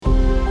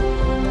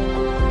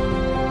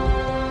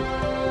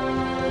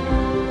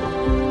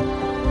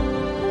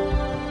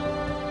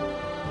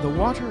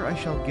water I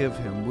shall give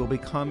him will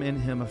become in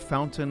him a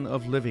fountain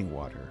of living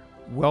water,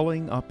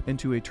 welling up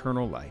into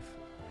eternal life.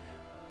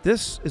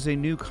 This is a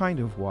new kind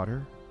of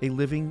water, a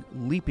living,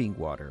 leaping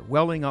water,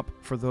 welling up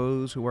for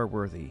those who are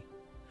worthy.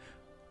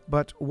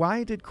 But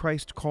why did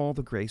Christ call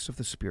the grace of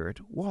the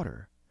Spirit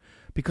water?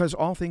 Because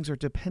all things are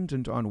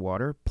dependent on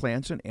water.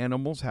 Plants and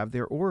animals have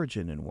their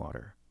origin in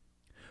water.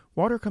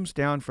 Water comes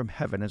down from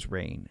heaven as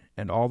rain,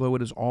 and although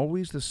it is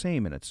always the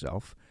same in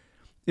itself,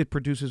 it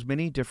produces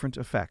many different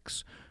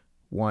effects,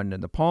 one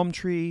in the palm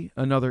tree,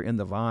 another in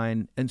the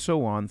vine, and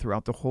so on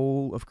throughout the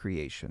whole of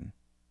creation.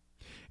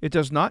 It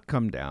does not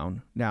come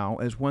down now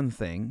as one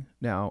thing,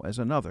 now as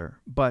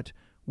another, but,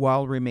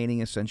 while remaining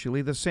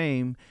essentially the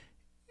same,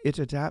 it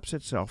adapts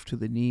itself to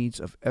the needs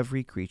of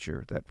every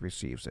creature that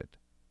receives it.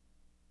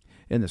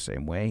 In the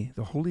same way,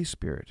 the Holy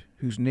Spirit,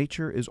 whose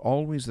nature is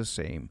always the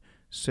same,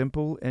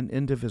 simple and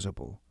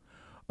indivisible,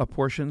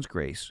 apportions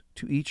grace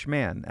to each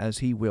man as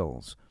he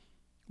wills,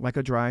 like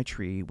a dry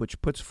tree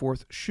which puts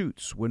forth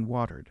shoots when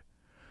watered.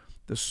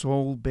 The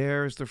soul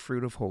bears the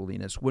fruit of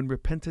holiness when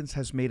repentance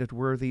has made it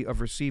worthy of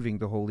receiving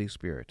the Holy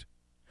Spirit.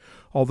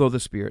 Although the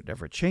Spirit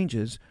never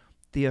changes,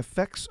 the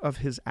effects of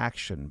his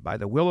action by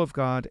the will of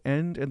God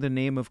and in the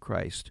name of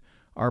Christ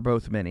are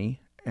both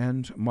many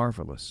and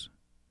marvelous.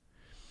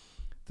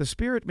 The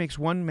Spirit makes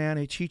one man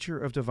a teacher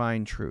of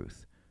divine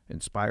truth,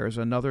 inspires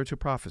another to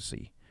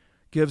prophecy,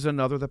 gives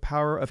another the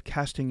power of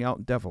casting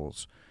out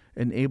devils,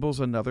 enables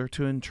another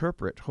to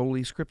interpret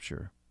Holy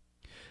Scripture.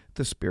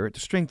 The Spirit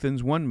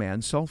strengthens one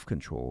man's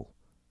self-control,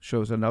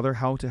 shows another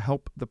how to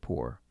help the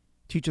poor,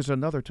 teaches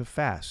another to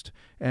fast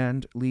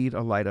and lead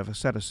a life of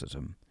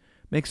asceticism,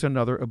 makes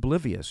another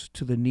oblivious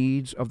to the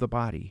needs of the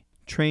body,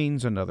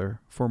 trains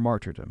another for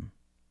martyrdom.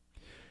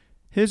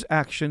 His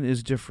action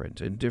is different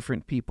in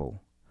different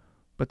people,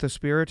 but the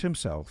Spirit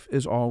himself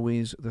is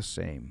always the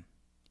same.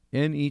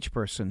 In each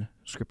person,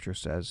 Scripture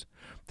says,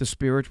 the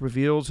Spirit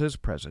reveals his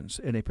presence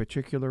in a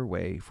particular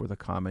way for the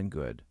common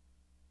good.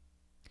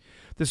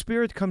 The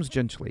Spirit comes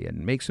gently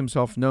and makes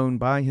himself known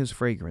by his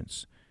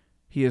fragrance.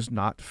 He is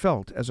not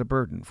felt as a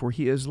burden, for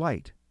he is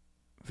light,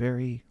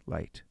 very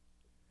light.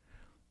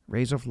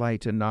 Rays of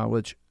light and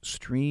knowledge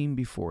stream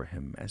before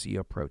him as he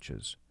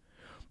approaches.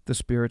 The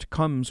Spirit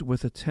comes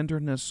with the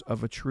tenderness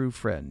of a true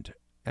friend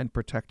and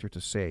protector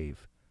to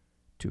save,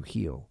 to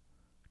heal,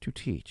 to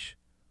teach,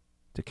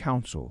 to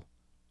counsel,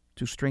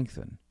 to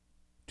strengthen,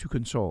 to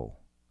console.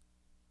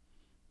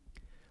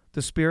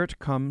 The Spirit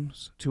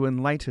comes to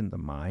enlighten the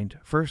mind,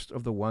 first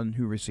of the one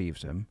who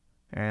receives him,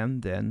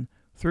 and then,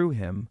 through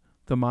him,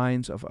 the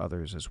minds of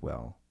others as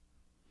well.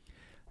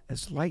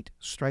 As light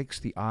strikes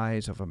the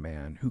eyes of a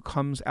man who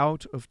comes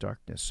out of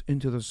darkness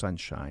into the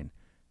sunshine,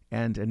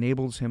 and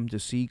enables him to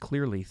see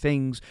clearly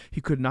things he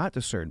could not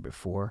discern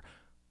before,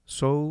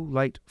 so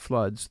light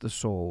floods the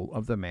soul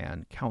of the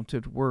man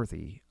counted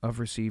worthy of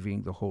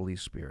receiving the Holy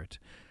Spirit,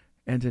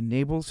 and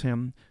enables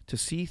him to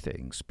see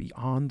things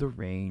beyond the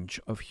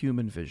range of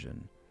human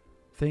vision,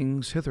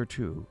 things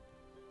hitherto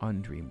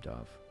undreamed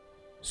of.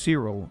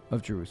 Cyril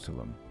of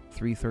Jerusalem,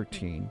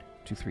 313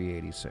 to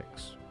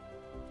 386.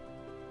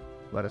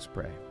 Let us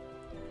pray.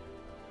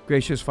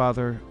 Gracious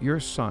Father, your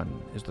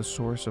Son is the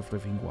source of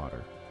living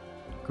water.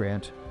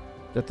 Grant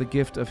that the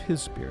gift of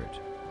his Spirit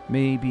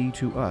may be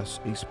to us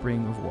a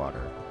spring of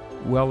water,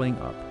 welling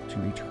up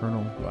to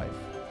eternal life.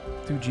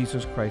 Through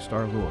Jesus Christ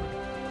our Lord.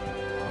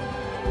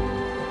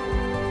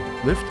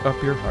 Amen. Lift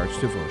Up Your Hearts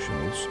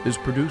Devotionals is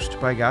produced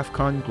by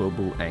GAFCON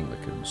Global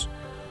Anglicans.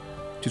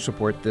 To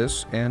support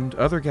this and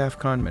other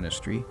GAFCON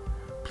ministry,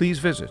 please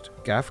visit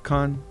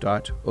gafcon.org.